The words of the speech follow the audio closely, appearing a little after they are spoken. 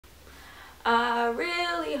I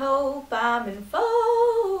really hope I'm in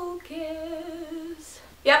focus.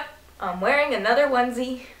 Yep, I'm wearing another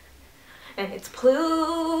onesie, and it's Pluto.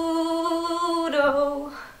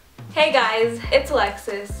 Hey guys, it's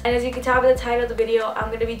Alexis, and as you can tell by the title of the video, I'm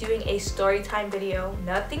going to be doing a story time video.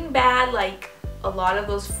 Nothing bad like a lot of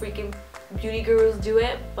those freaking beauty gurus do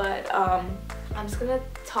it, but I'm just going to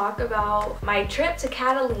talk about my trip to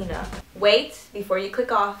Catalina. Wait, before you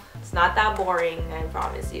click off, it's not that boring, I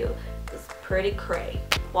promise you. It's pretty cray.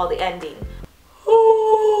 Well, the ending.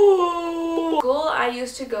 School I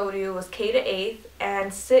used to go to was K to 8th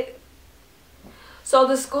and 6th. So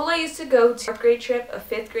the school I used to go to, 4th grade trip, a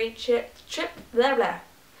 5th grade blah blah.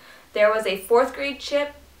 There was a 4th grade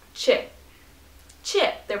chip. There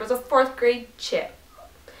was a 4th grade chip.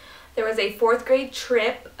 There was a 4th grade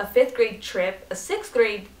trip, a 5th grade trip, a 6th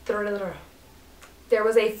grade. There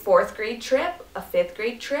was a 4th grade trip, a 5th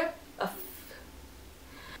grade trip,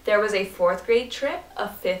 there was a 4th grade trip, a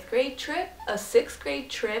 5th grade trip, a 6th grade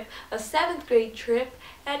trip, a 7th grade trip,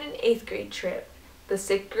 and an 8th grade trip. The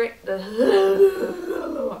 6th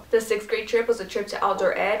grade trip was a trip to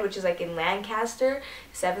outdoor ed, which is like in Lancaster.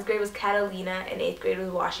 7th grade was Catalina, and 8th grade was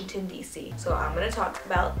Washington, D.C. So I'm going to talk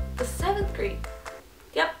about the 7th grade.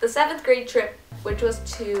 Yep, the 7th grade trip, which was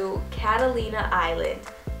to Catalina Island.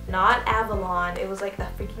 Not Avalon. It was like a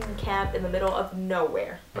freaking camp in the middle of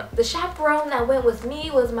nowhere. The chaperone that went with me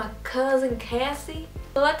was my cousin Cassie.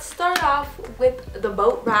 So let's start off with the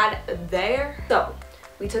boat ride there. So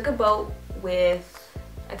we took a boat with,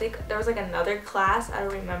 I think there was like another class, I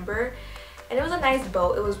don't remember. And it was a nice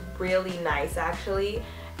boat. It was really nice actually.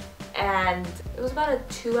 And it was about a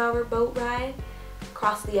 2-hour boat ride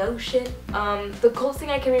across the ocean. The coolest thing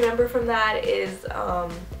I can remember from that is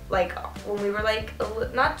like when we were like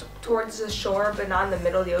not towards the shore but not in the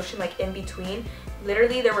middle of the ocean, like in between,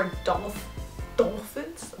 literally there were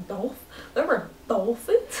dolphins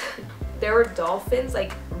there were dolphins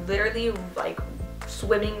like literally like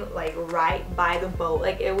swimming like right by the boat.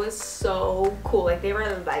 Like it was so cool. Like they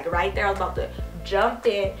were like right there. I was about to jump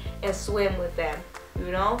in and swim with them,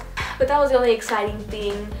 you know. But that was the only exciting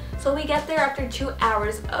thing. So we get there after 2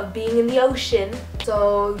 hours of being in the ocean.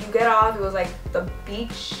 So you get off, it was like the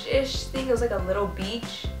beach-ish thing. It was like a little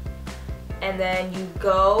beach. And then you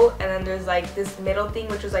go, and then there's like this middle thing,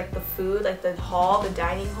 which was like the food, like the hall, the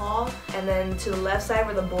dining hall. And then to the left side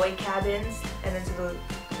were the boy cabins, and then to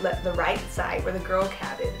the right side were the girl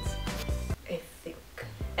cabins, I think.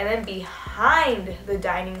 And then behind the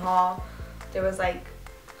dining hall, there was like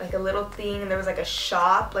a little thing, and there was like a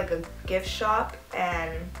shop, like a gift shop,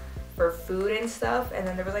 and for food and stuff. And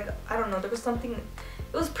then there was like, I don't know, there was something,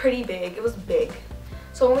 it was pretty big, it was big.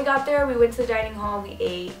 So when we got there, we went to the dining hall, we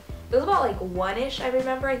ate. It was about like 1-ish, I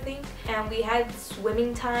remember, I think. And we had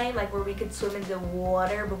swimming time, like where we could swim in the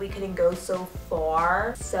water, but we couldn't go so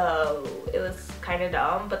far. So it was kind of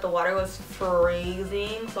dumb, but the water was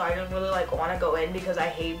freezing, so I didn't really like want to go in because I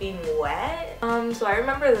hate being wet. So I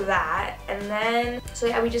remember that. And then, so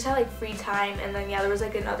yeah, we just had like free time. And then yeah, there was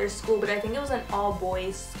like another school, but I think it was an all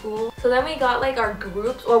boys school. So then we got like our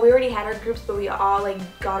groups. Well, we already had our groups, but we all like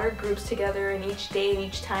got our groups together, and each day and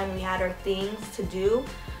each time we had our things to do,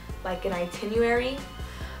 like an itinerary.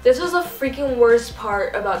 This was the freaking worst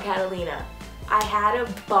part about Catalina. I had a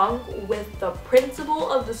bunk with the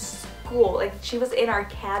principal of the school. Like she was in our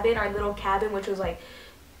cabin, our little cabin, which was like,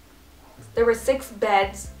 there were 6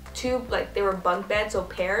 beds, 2 like they were bunk beds, so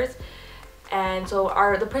pairs. And so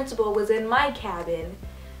the principal was in my cabin.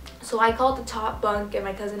 So I called the top bunk and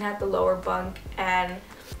my cousin had the lower bunk, and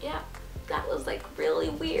yeah, that was like really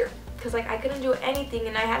weird because like I couldn't do anything,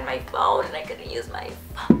 and I had my phone and I couldn't use my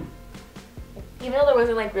phone. Even though there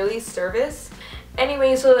wasn't like really service.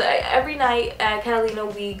 Anyway, so every night at Catalina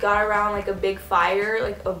we got around like a big fire.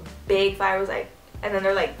 Like a big fire was like, and then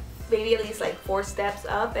they're like maybe at least like 4 steps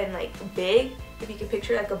up and like big, if you can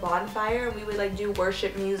picture like a bonfire. And we would like do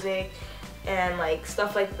worship music and like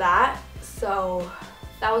stuff like that. So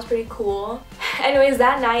that was pretty cool. Anyways,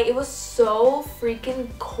 that night it was so freaking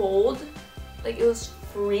cold. Like it was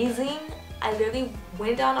freezing. I literally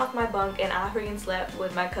went down off my bunk and I freaking slept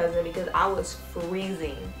with my cousin because I was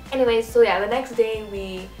freezing. Anyways, so yeah, the next day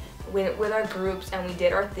we went with our groups and we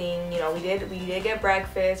did our thing. You know, we did get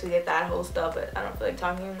breakfast, we did that whole stuff, but I don't feel like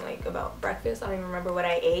talking like about breakfast. I don't even remember what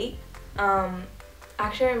I ate.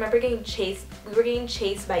 Actually I remember getting chased. We were getting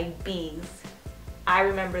chased by bees. I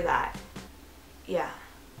remember that. Yeah.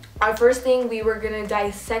 Our first thing, we were gonna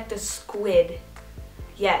dissect a squid.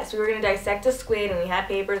 Yes, we were gonna dissect a squid, and we had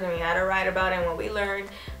papers and we had to write about it and what we learned.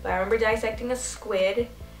 But I remember dissecting a squid.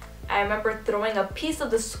 I remember throwing a piece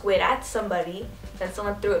of the squid at somebody, then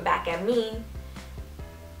someone threw it back at me,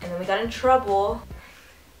 and and then we got in trouble.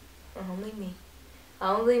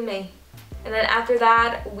 Only me. And then after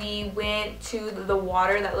that, we went to the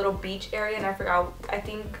water, that little beach area, and I forgot, I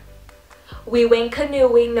think we went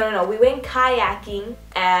canoeing. No, we went kayaking,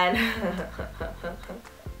 and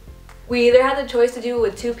we either had the choice to do it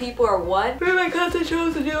with 2 people or 1. Me and my cousin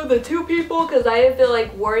chose to do it with the 2 people because I didn't feel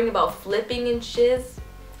like worrying about flipping and shiz.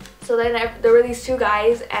 So then there were these 2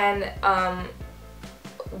 guys, and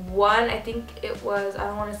one, I think it was, I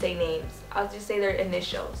don't want to say names, I'll just say their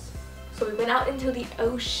initials. So we went out into the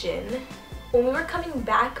ocean. When we were coming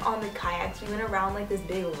back on the kayaks, we went around like this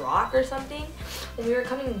big rock or something. When we were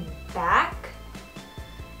coming back,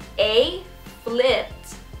 A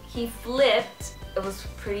flipped. He flipped. It was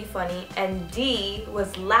pretty funny. And D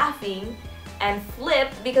was laughing and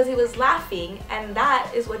flipped because he was laughing. And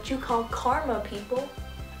that is what you call karma, people.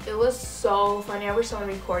 It was so funny. I wish someone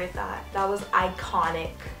recorded that. That was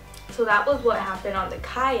iconic. So that was what happened on the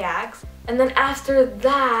kayaks. And then after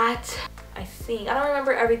that, I don't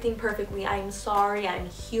remember everything perfectly. I'm sorry, I'm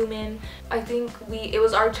human. I think it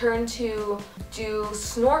was our turn to do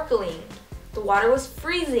snorkeling. The water was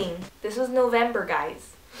freezing. This was November,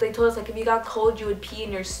 guys. They told us like if you got cold, you would pee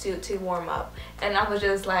in your suit to warm up. And I was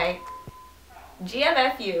just like,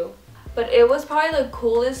 GMFU. But it was probably the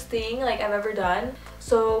coolest thing like I've ever done.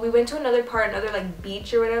 So we went to another like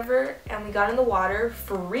beach or whatever, and we got in the water,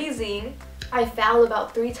 freezing. I fell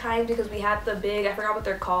about 3 times because we had the big, I forgot what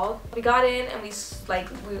they're called. We got in and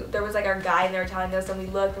there was like our guide, and they were telling us, and we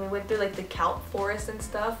looked and we went through like the kelp forest and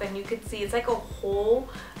stuff, and you could see it's like a whole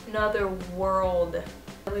nother world.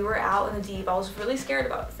 We were out in the deep. I was really scared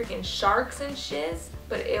about freaking sharks and shiz,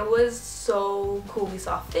 but it was so cool. We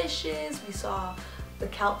saw fishes, we saw the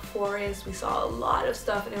kelp forest, we saw a lot of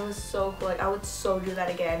stuff, and it was so cool. Like I would so do that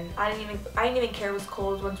again. I didn't even care it was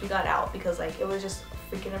cold once we got out, because like it was just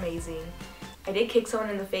freaking amazing. I did kick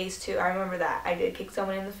someone in the face too. I remember that. I did kick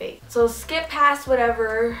someone in the face. So skip past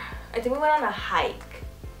whatever. I think we went on a hike.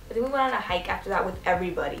 After that with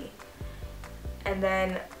everybody. And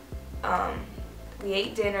then we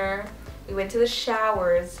ate dinner. We went to the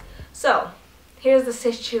showers. So here's the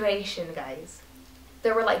situation, guys.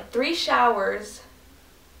 There were like 3 showers,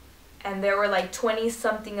 and there were like 20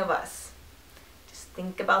 something of us. Just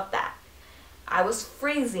think about that. I was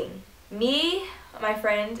freezing. Me, my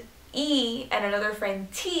friend E, and another friend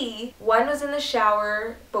T, one was in the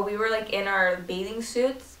shower, but we were like in our bathing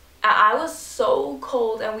suits. I was so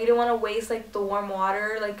cold, and we didn't want to waste like the warm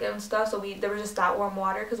water like and stuff, so there was just that warm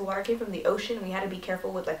water because the water came from the ocean, and we had to be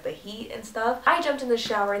careful with like the heat and stuff. I jumped in the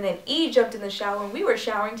shower, and then E jumped in the shower, and we were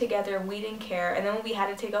showering together, and we didn't care. And then when we had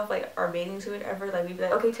to take off like our bathing suit like we'd be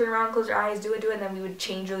like, okay, turn around, close your eyes, do it, and then we would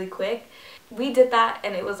change really quick. We did that,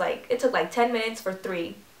 and it was like, it took like 10 minutes for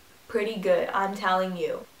 3. Pretty good, I'm telling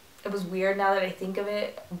you. It was weird now that I think of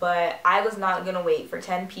it, but I was not gonna wait for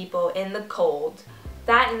 10 people in the cold.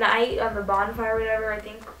 That night on the bonfire or whatever, I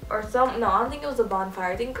think, no, I don't think it was a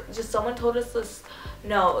bonfire. I think just someone told us this,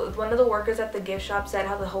 no, one of the workers at the gift shop said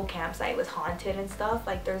how the whole campsite was haunted and stuff.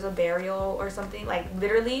 Like there's a burial or something. Like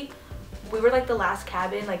literally, we were like the last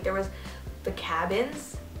cabin. Like there was the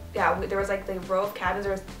cabins. Yeah, there was like the row of cabins.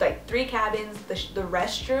 There was like 3 cabins, the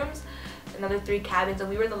restrooms, another 3 cabins, and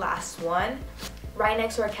we were the last one. Right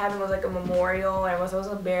next to our cabin was like a memorial, and it was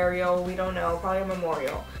a burial, we don't know, probably a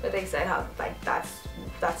memorial. But they said how like that's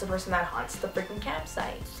the person that haunts the freaking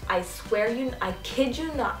campsite. I swear I kid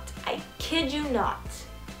you not,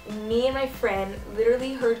 me and my friend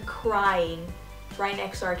literally heard crying right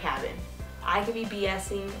next to our cabin. I could be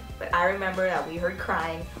BSing, but I remember that we heard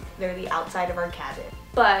crying literally outside of our cabin.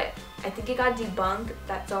 But I think it got debunked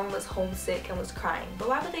that someone was homesick and was crying. But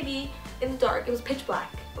why would they be in the dark? It was pitch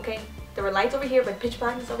black, okay? There were lights over here, but pitch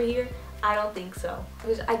blackness over here? I don't think so.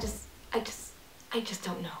 I just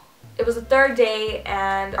don't know. It was the 3rd day,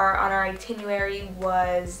 and on our itinerary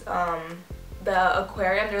was the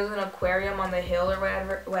aquarium. There was an aquarium on the hill or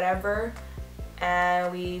whatever.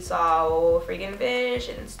 And we saw freaking fish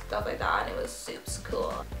and stuff like that, and it was super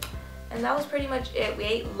cool. And that was pretty much it. We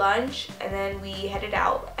ate lunch, and then we headed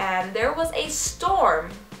out, and there was a storm.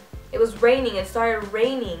 It was raining. It started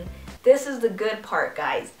raining. This is the good part,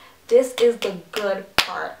 guys. This is the good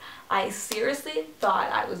part. I seriously thought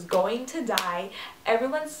I was going to die.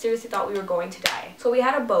 Everyone seriously thought we were going to die. So we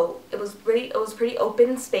had a boat. It was pretty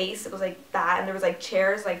open space. It was like that, and there was like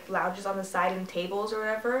chairs, like lounges on the side and tables or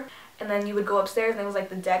whatever. And then you would go upstairs, and there was like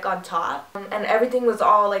the deck on top, and everything was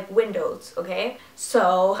all like windows, okay?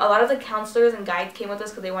 So a lot of the counselors and guides came with us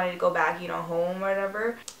because they wanted to go back, you know, home or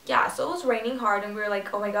whatever. Yeah, so it was raining hard, and we were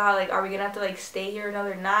like, oh my god, like, are we gonna have to like stay here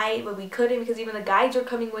another night? But we couldn't because even the guides were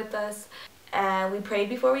coming with us. and we prayed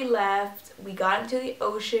before we left. We got into the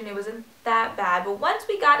ocean. It wasn't that bad, but once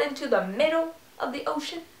we got into the middle of the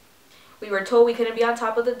ocean, we were told we couldn't be on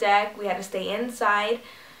top of the deck. We had to stay inside.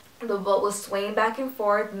 The boat was swaying back and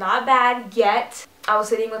forth. Not bad yet. I was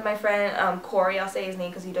sitting with my friend Corey, I'll say his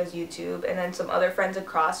name because he does YouTube, and then some other friends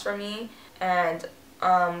across from me, and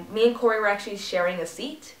me and Corey were actually sharing a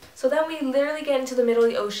seat. So then we literally get into the middle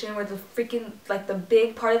of the ocean where the freaking, like, the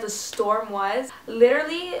big part of the storm was.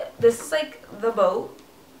 Literally, this is like the boat.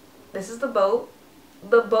 This is the boat.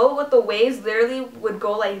 The boat with the waves literally would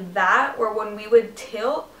go like that, or when we would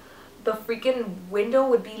tilt, the freaking window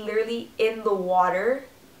would be literally in the water.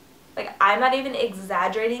 Like, I'm not even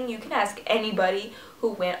exaggerating. You can ask anybody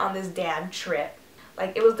who went on this damn trip.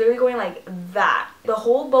 Like, it was literally going like that. The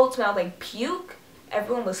whole boat smelled like puke.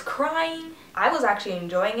 Everyone was crying. I was actually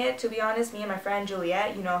enjoying it, to be honest. Me and my friend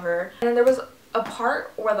Juliet, you know her. And then there was a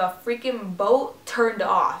part where the freaking boat turned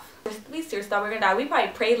off. We seriously thought we were gonna die. We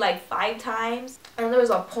probably prayed like 5 times. And there was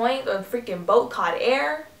a point where the freaking boat caught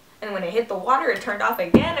air. And when it hit the water, it turned off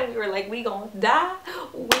again. And we were like, we gonna die.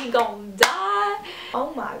 We gonna die.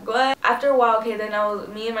 Oh my god. After a while, okay, then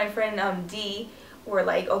me and my friend D were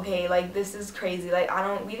like, okay, like, this is crazy. Like,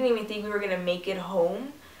 we didn't even think we were gonna make it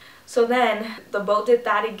home. So then the boat did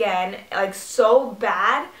that again, like, so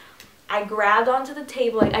bad. I grabbed onto the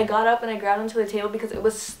table. Like, I got up and I grabbed onto the table because it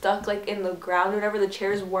was stuck like in the ground or whatever. The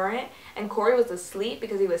chairs weren't. And Corey was asleep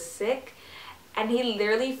because he was sick. And he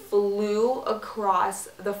literally flew across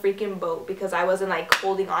the freaking boat because I wasn't like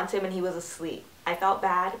holding on to him and he was asleep. I felt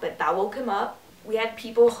bad, but that woke him up. We had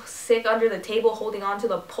people sick under the table holding on to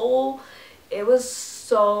the pole. It was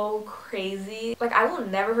so crazy. Like, I will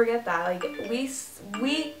never forget that. Like,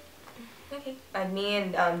 okay. Like, me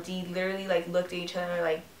and D literally like looked at each other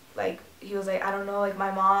like he was like, I don't know, like,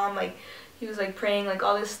 my mom, like, he was like praying like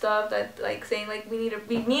all this stuff, that like saying like me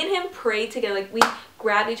and him prayed together. Like, we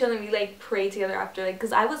grabbed each other and we like prayed together after, like,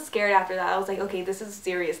 because I was scared after that. I was like, okay, this is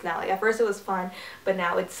serious now. Like, at first it was fun, but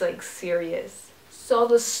now it's like serious. So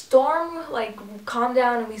the storm like calmed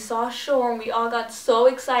down and we saw shore and we all got so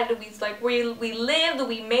excited. We lived,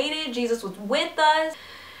 we made it, Jesus was with us.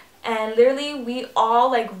 And literally we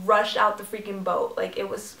all like rushed out the freaking boat. Like,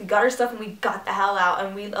 we got our stuff and we got the hell out,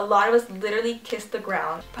 and a lot of us literally kissed the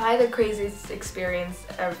ground. Probably the craziest experience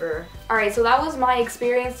ever. Alright, so that was my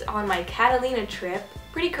experience on my Catalina trip.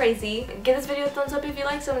 Pretty crazy. Give this video a thumbs up if you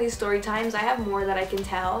like some of these story times. I have more that I can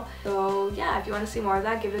tell. So yeah, if you want to see more of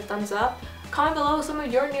that, give it a thumbs up. Comment below some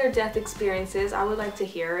of your near-death experiences. I would like to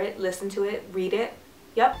hear it, listen to it, read it.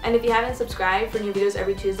 Yep, and if you haven't subscribed for new videos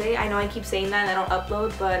every Tuesday, I know I keep saying that and I don't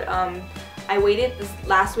upload, but I waited this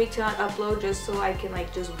last week to not upload just so I can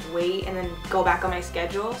like just wait and then go back on my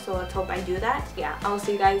schedule. So let's hope I do that. Yeah, I'll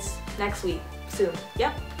see you guys next week soon.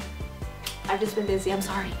 Yep, I've just been busy, I'm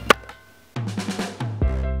sorry.